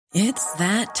It's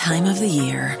that time of the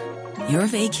year. Your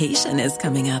vacation is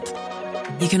coming up.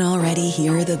 You can already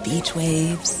hear the beach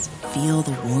waves, feel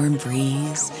the warm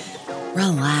breeze,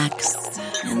 relax,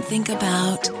 and think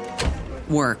about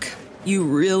work. You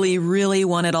really, really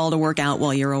want it all to work out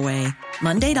while you're away.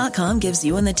 Monday.com gives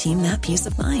you and the team that peace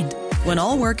of mind. When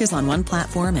all work is on one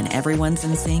platform and everyone's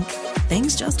in sync,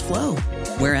 things just flow.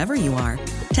 Wherever you are,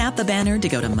 tap the banner to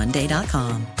go to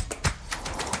Monday.com.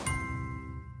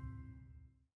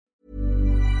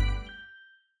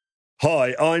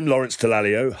 Hi, I'm Lawrence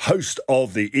Dallaglio, host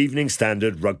of the Evening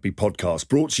Standard Rugby Podcast,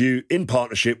 brought to you in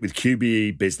partnership with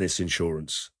QBE Business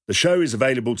Insurance. The show is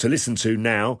available to listen to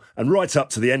now and right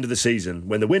up to the end of the season,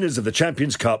 when the winners of the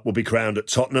Champions Cup will be crowned at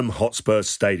Tottenham Hotspur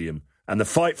Stadium, and the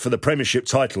fight for the Premiership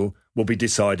title will be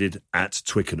decided at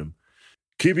Twickenham.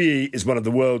 QBE is one of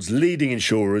the world's leading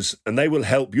insurers, and they will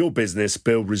help your business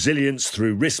build resilience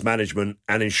through risk management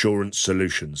and insurance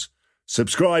solutions.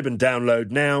 Subscribe and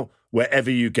download now,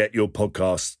 wherever you get your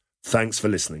podcasts. Thanks for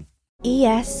listening.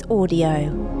 ES Audio.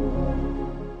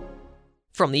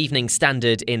 From the Evening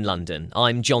Standard in London,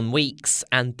 I'm John Weeks,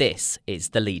 and this is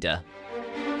The Leader.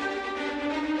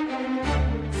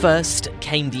 First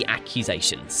came the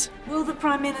accusations. Will the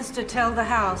Prime Minister tell the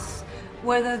House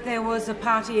whether there was a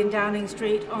party in Downing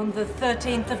Street on the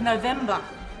 13th of November?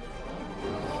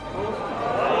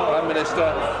 Prime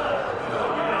Minister.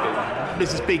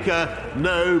 Mr. Speaker,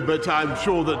 no, but I'm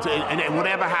sure that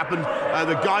whatever happened,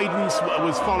 the guidance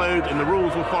was followed and the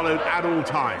rules were followed at all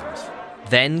times.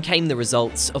 Then came the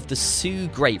results of the Sue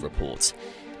Gray report.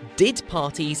 Did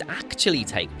parties actually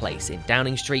take place in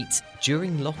Downing Street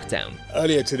during lockdown?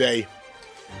 Earlier today,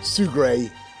 Sue Gray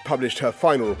published her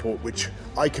final report, which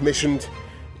I commissioned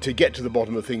to get to the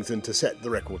bottom of things and to set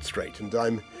the record straight. And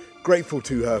I'm grateful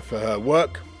to her for her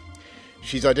work.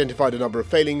 She's identified a number of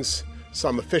failings,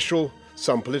 some official,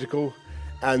 some political,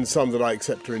 and some that I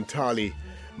accept are entirely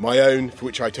my own, for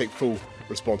which I take full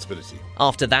responsibility.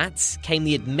 After that came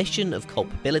the admission of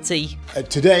culpability.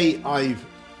 Today I've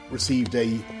received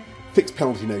a fixed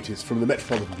penalty notice from the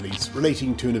Metropolitan Police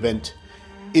relating to an event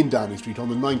in Downing Street on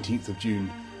the 19th of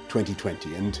June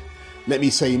 2020. And let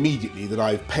me say immediately that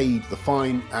I've paid the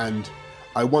fine, and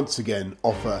I once again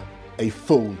offer a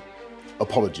full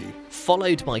apology.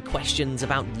 Followed by questions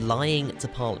about lying to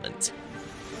Parliament.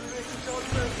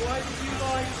 Why did you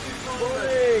lie to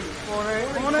Parliament?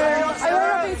 Morning.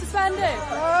 I will be suspended.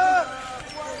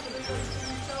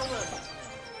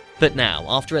 But now,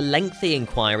 after a lengthy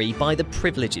inquiry by the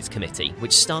Privileges Committee,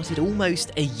 which started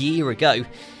almost a year ago,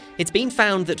 it's been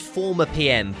found that former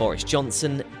PM Boris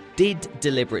Johnson did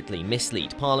deliberately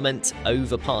mislead Parliament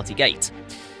over Partygate.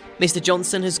 Mr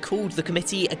Johnson has called the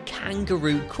committee a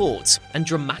kangaroo court and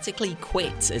dramatically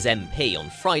quit as MP on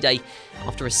Friday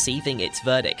after receiving its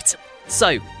verdict.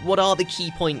 So, what are the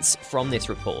key points from this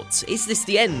report? Is this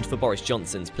the end for Boris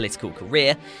Johnson's political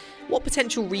career? What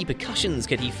potential repercussions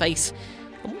could he face?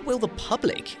 And what will the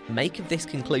public make of this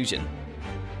conclusion?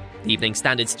 The Evening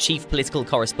Standard's chief political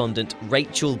correspondent,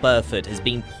 Rachel Burford, has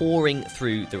been poring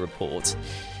through the report.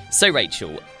 So,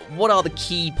 Rachel, what are the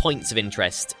key points of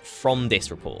interest from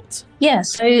this report? Yeah,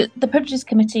 so the Privileges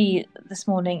Committee this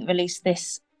morning released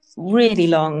this really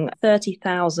long,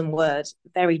 30,000 word,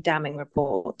 very damning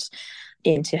report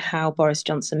into how Boris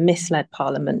Johnson misled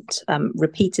Parliament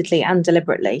repeatedly and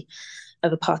deliberately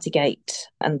over Partygate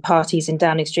and parties in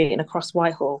Downing Street and across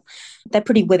Whitehall. They're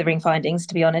pretty withering findings,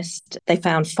 to be honest. They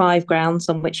found 5 grounds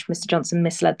on which Mr Johnson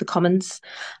misled the Commons,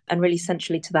 and really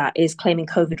centrally to that is claiming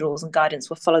COVID rules and guidance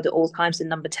were followed at all times in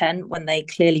number 10 when they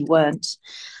clearly weren't.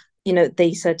 You know,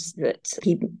 they said that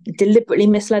he deliberately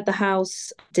misled the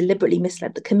House, deliberately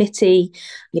misled the committee,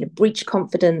 breached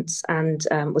confidence and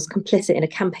was complicit in a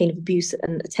campaign of abuse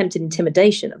and attempted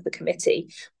intimidation of the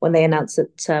committee when they announced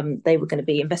that they were going to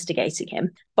be investigating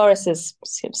him. Boris has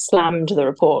sort of slammed the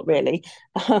report, really,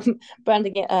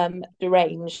 branding it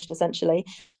deranged, essentially.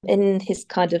 In his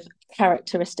kind of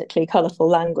characteristically colourful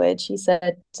language, he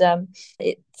said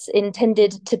it's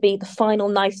intended to be the final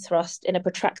knife thrust in a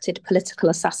protracted political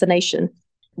assassination.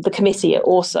 The committee are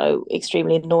also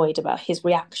extremely annoyed about his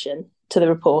reaction to the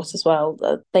report as well.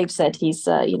 They've said he's,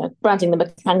 branding them a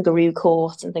kangaroo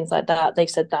court and things like that. They've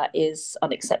said that is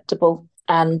unacceptable,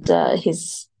 and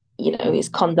his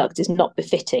conduct is not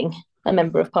befitting a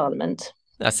member of Parliament.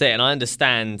 That's it, and I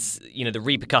understand, the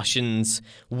repercussions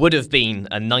would have been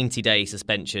a 90-day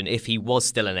suspension if he was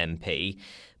still an MP.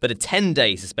 but a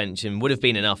 10-day suspension would have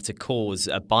been enough to cause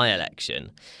a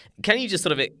by-election. Can you just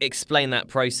sort of explain that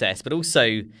process, but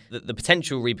also the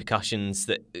potential repercussions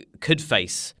that could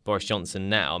face Boris Johnson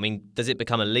now? I mean, does it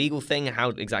become a legal thing? How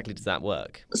exactly does that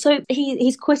work? So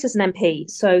he's quit as an MP,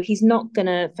 so he's not going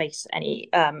to face any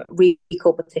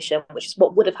recall petition, which is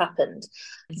what would have happened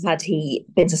had he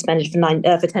been suspended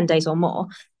for 10 days or more.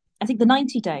 I think the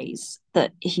 90 days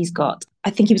that he's got, I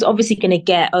think he was obviously going to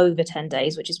get over 10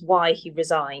 days, which is why he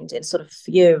resigned in sort of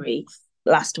fury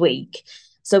last week.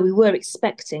 So we were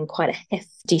expecting quite a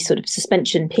hefty sort of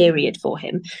suspension period for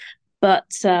him.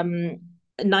 But 90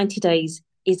 days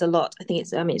is a lot. I think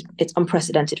it's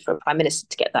unprecedented for a prime minister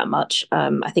to get that much.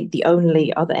 I think the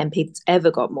only other MP that's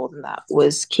ever got more than that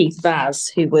was Keith Vaz,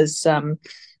 who was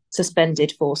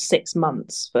suspended for 6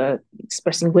 months for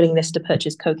expressing willingness to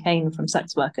purchase cocaine from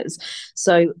sex workers.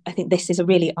 So I think this is a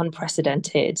really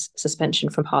unprecedented suspension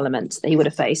from Parliament that he would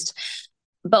have faced.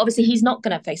 But obviously, he's not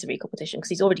going to face a recall petition because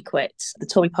he's already quit. The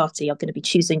Tory party are going to be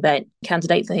choosing their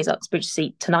candidate for his Uxbridge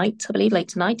seat tonight, I believe, late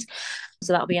tonight.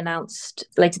 So that'll be announced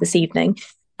later this evening.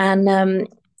 And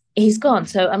he's gone.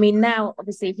 So, I mean, now,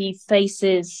 obviously, he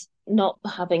faces not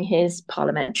having his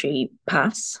parliamentary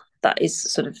pass. That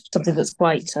is sort of something that's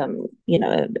quite, an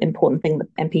important thing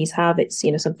that MPs have. It's,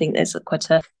 something that's quite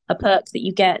a perk that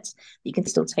you get. You can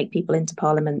still take people into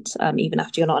Parliament even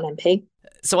after you're not an MP.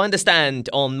 So I understand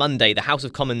on Monday the House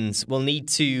of Commons will need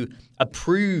to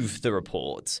approve the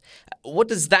report. What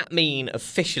does that mean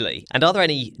officially? And are there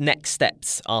any next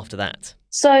steps after that?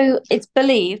 So it's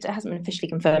believed, it hasn't been officially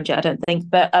confirmed yet, I don't think,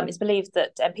 but it's believed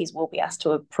that MPs will be asked to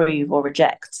approve or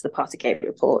reject the Partygate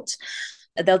report.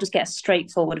 They'll just get a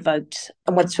straightforward vote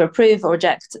on whether to approve or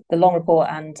reject the long report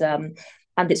and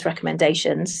its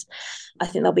recommendations. I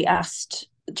think they'll be asked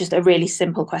just a really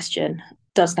simple question.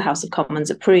 Does the House of Commons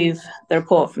approve the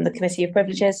report from the Committee of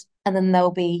Privileges? And then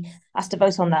they'll be asked to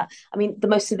vote on that. I mean, the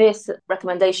most severe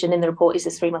recommendation in the report is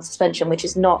this 3-month suspension, which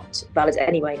is not valid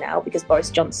anyway now because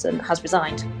Boris Johnson has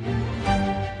resigned.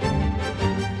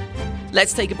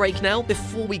 Let's take a break now.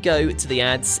 Before we go to the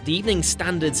ads, the Evening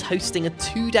Standard's hosting a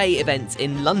 2-day event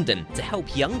in London to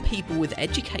help young people with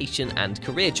education and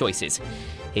career choices.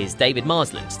 Here's David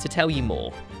Marsland to tell you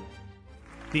more.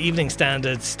 The Evening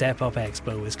Standard Step Up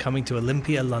Expo is coming to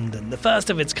Olympia, London, the first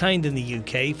of its kind in the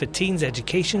UK for teens'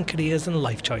 education, careers and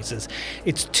life choices.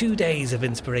 It's 2 days of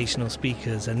inspirational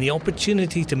speakers and the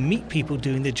opportunity to meet people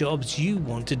doing the jobs you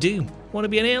want to do. Want to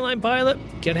be an airline pilot?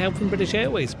 Get help from British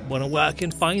Airways. Want to work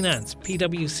in finance?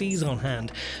 PwC's on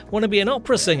hand. Want to be an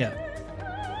opera singer?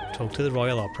 Talk to the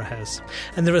Royal Opera House.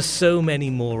 And there are so many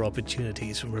more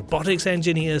opportunities, from robotics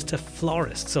engineers to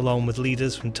florists, along with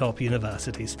leaders from top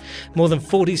universities. More than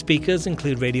 40 speakers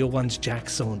include Radio 1's Jack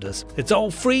Saunders. It's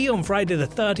all free on Friday the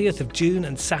 30th of June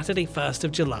and Saturday 1st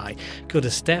of July. Go to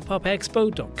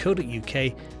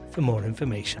stepupexpo.co.uk for more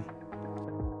information.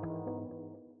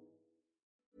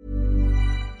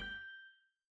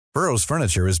 Burrow's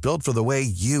furniture is built for the way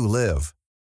you live.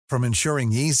 From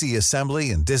ensuring easy assembly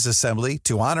and disassembly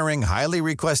to honoring highly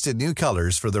requested new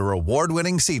colors for their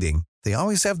award-winning seating, they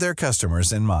always have their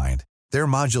customers in mind. Their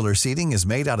modular seating is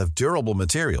made out of durable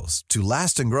materials to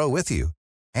last and grow with you.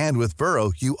 And with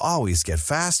Burrow, you always get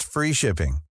fast, free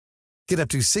shipping. Get up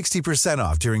to 60%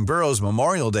 off during Burrow's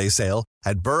Memorial Day sale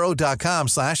at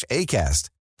burrow.com/ACAST.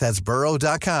 That's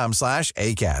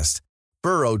burrow.com/ACAST.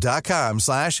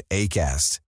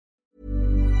 burrow.com/ACAST.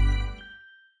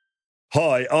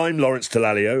 Hi, I'm Lawrence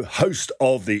Dallaglio, host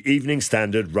of the Evening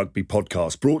Standard Rugby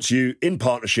Podcast, brought to you in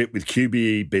partnership with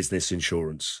QBE Business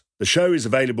Insurance. The show is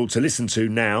available to listen to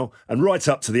now and right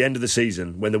up to the end of the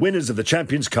season, when the winners of the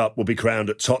Champions Cup will be crowned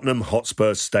at Tottenham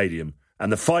Hotspur Stadium,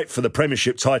 and the fight for the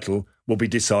Premiership title will be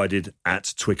decided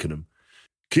at Twickenham.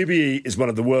 QBE is one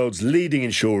of the world's leading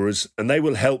insurers, and they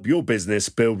will help your business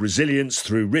build resilience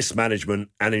through risk management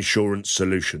and insurance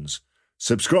solutions.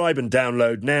 Subscribe and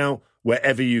download now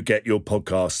wherever you get your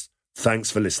podcasts.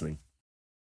 Thanks for listening.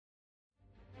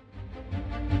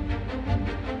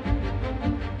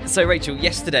 So, Rachel,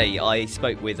 yesterday I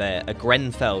spoke with a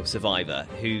Grenfell survivor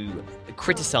who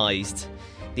criticised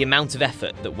the amount of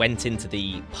effort that went into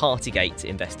the Partygate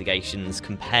investigations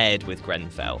compared with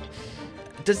Grenfell.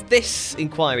 Does this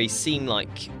inquiry seem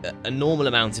like a normal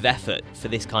amount of effort for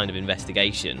this kind of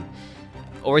investigation?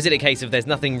 Or is it a case of there's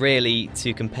nothing really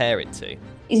to compare it to?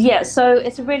 Yeah, so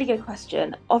it's a really good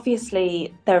question.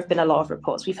 Obviously, there have been a lot of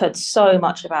reports. We've heard so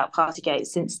much about Partygate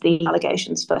since the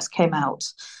allegations first came out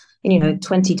in,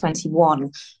 2021.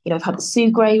 We've had the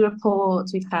Sue Gray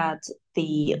report, we've had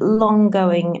the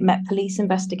long-going Met Police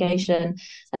investigation,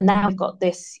 and now we've got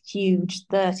this huge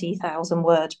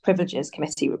 30,000-word Privileges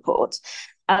Committee report.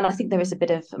 And I think there is a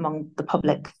bit of, among the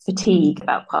public, fatigue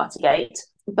about Partygate.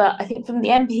 But I think from the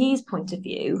MP's point of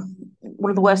view, one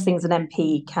of the worst things an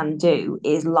MP can do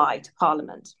is lie to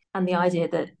Parliament. And the idea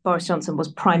that Boris Johnson was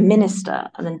Prime Minister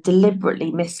and then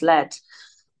deliberately misled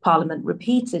Parliament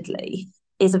repeatedly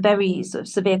is a very sort of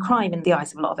severe crime in the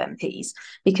eyes of a lot of MPs,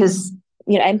 because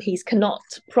MPs cannot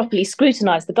properly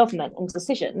scrutinise the government and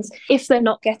decisions if they're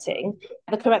not getting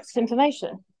the correct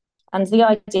information. And the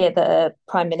idea that a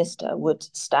Prime Minister would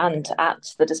stand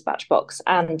at the dispatch box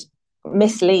and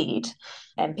mislead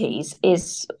MPs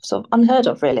is sort of unheard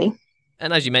of, really.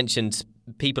 And as you mentioned,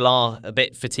 people are a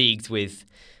bit fatigued with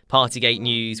Partygate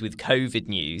news, with COVID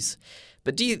news.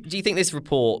 But do you think this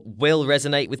report will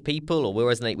resonate with people, or will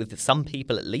resonate with some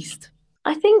people at least?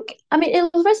 I think,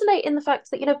 it'll resonate in the fact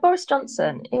that, Boris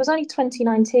Johnson, it was only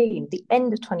 2019, the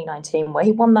end of 2019, where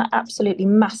he won that absolutely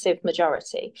massive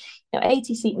majority,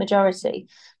 80-seat majority.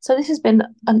 So this has been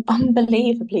an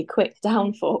unbelievably quick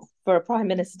downfall for a Prime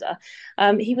Minister.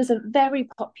 He was a very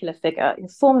popular figure,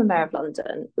 former Mayor of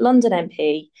London, London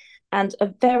MP, and a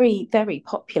very, very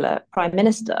popular Prime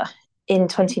Minister in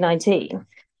 2019.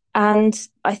 And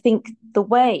I think the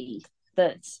way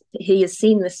that he has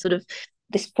seen this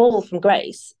fall from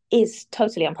grace is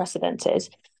totally unprecedented.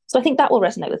 So I think that will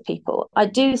resonate with people. I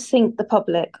do think the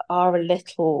public are a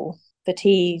little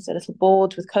fatigued, a little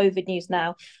bored with COVID news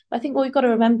now. I think what we've got to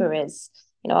remember is,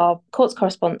 our courts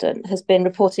correspondent has been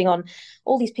reporting on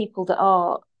all these people that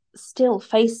are still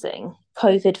facing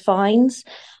COVID fines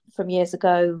from years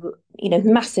ago,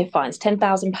 massive fines,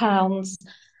 £10,000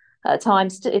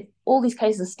 times. All these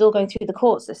cases are still going through the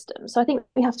court system. So I think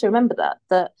we have to remember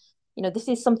that this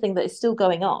is something that is still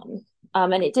going on,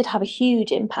 and it did have a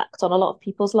huge impact on a lot of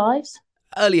people's lives.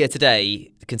 Earlier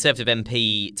today, the Conservative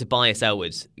MP Tobias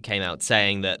Ellwood came out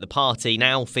saying that the party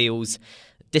now feels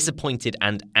disappointed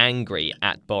and angry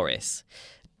at Boris.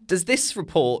 Does this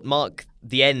report mark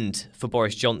the end for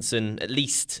Boris Johnson, at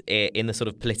least in the sort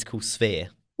of political sphere?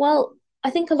 Well, I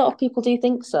think a lot of people do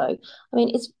think so.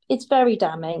 It's very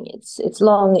damning. It's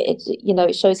long.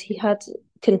 It shows he had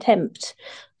contempt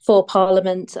for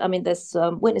Parliament. There's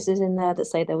witnesses in there that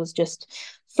say there was just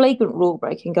flagrant rule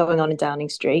breaking going on in Downing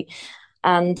Street.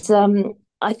 And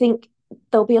I think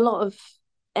there'll be a lot of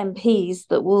MPs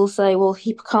that will say, well,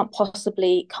 he can't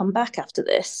possibly come back after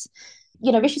this.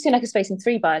 Rishi Sunak is facing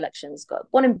 3 by-elections, got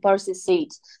one in Boris's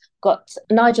seat, got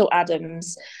Nigel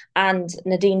Adams and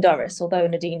Nadine Dorries, although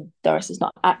Nadine Dorries has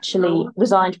not actually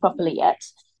resigned properly yet.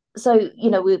 So,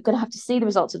 we're going to have to see the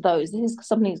results of those. This is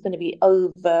something that's going to be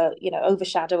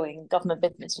overshadowing government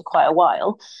business for quite a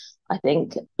while, I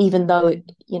think, even though,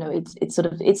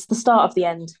 it's the start of the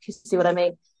end, if you see what I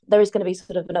mean. There is going to be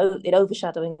sort of an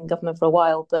overshadowing government for a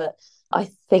while, but I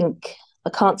think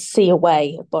I can't see a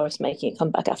way of Boris making a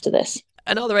comeback after this.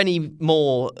 And are there any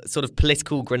more sort of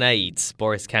political grenades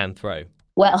Boris can throw?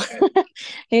 Well,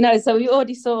 so we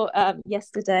already saw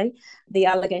yesterday the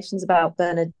allegations about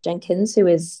Bernard Jenkins, who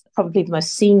is probably the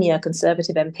most senior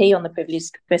Conservative MP on the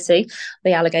Privileged Committee,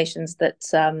 the allegations that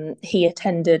he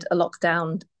attended a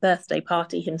lockdown birthday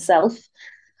party himself.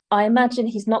 I imagine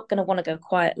he's not going to want to go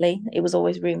quietly. It was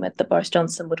always rumoured that Boris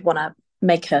Johnson would want to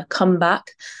make a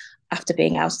comeback after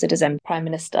being ousted as Prime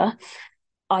Minister.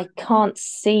 I can't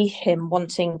see him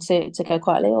wanting to go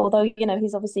quietly, although,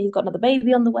 he's got another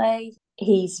baby on the way.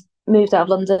 He's moved out of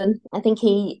London. I think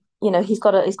he's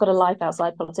got a life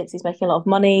outside politics. He's making a lot of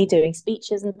money, doing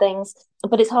speeches and things.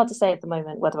 But it's hard to say at the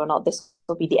moment whether or not this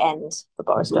will be the end for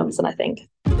Boris Johnson, I think.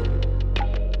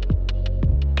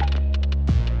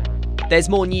 There's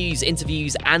more news,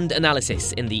 interviews and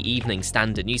analysis in the Evening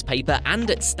Standard newspaper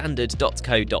and at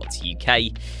standard.co.uk.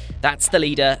 That's The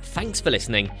Leader. Thanks for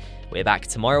listening. We're back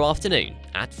tomorrow afternoon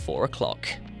at 4 o'clock.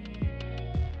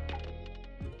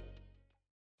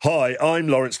 Hi, I'm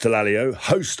Lawrence Dallaglio,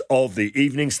 host of the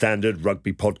Evening Standard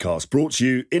Rugby Podcast, brought to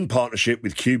you in partnership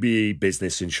with QBE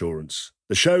Business Insurance.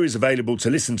 The show is available to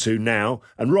listen to now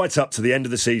and right up to the end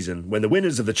of the season, when the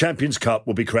winners of the Champions Cup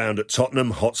will be crowned at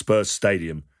Tottenham Hotspur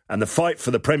Stadium, and the fight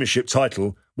for the Premiership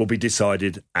title will be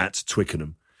decided at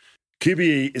Twickenham.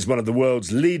 QBE is one of the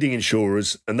world's leading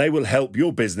insurers, and they will help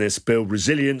your business build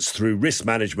resilience through risk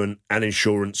management and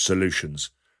insurance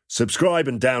solutions. Subscribe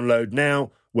and download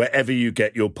now wherever you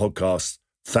get your podcasts.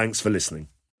 Thanks for listening.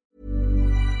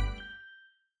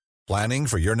 Planning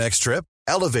for your next trip?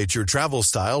 Elevate your travel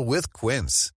style with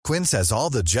Quince. Quince has all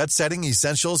the jet-setting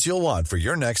essentials you'll want for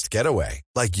your next getaway,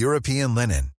 like European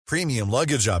linen, premium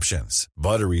luggage options,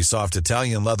 buttery soft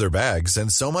Italian leather bags,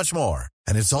 and so much more.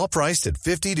 And it's all priced at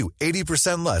 50 to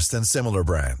 80% less than similar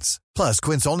brands. Plus,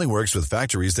 Quince only works with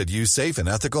factories that use safe and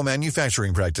ethical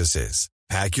manufacturing practices.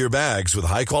 Pack your bags with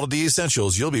high-quality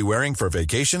essentials you'll be wearing for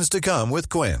vacations to come with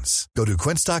Quince. Go to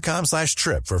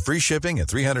quince.com/trip for free shipping and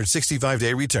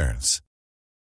 365-day returns.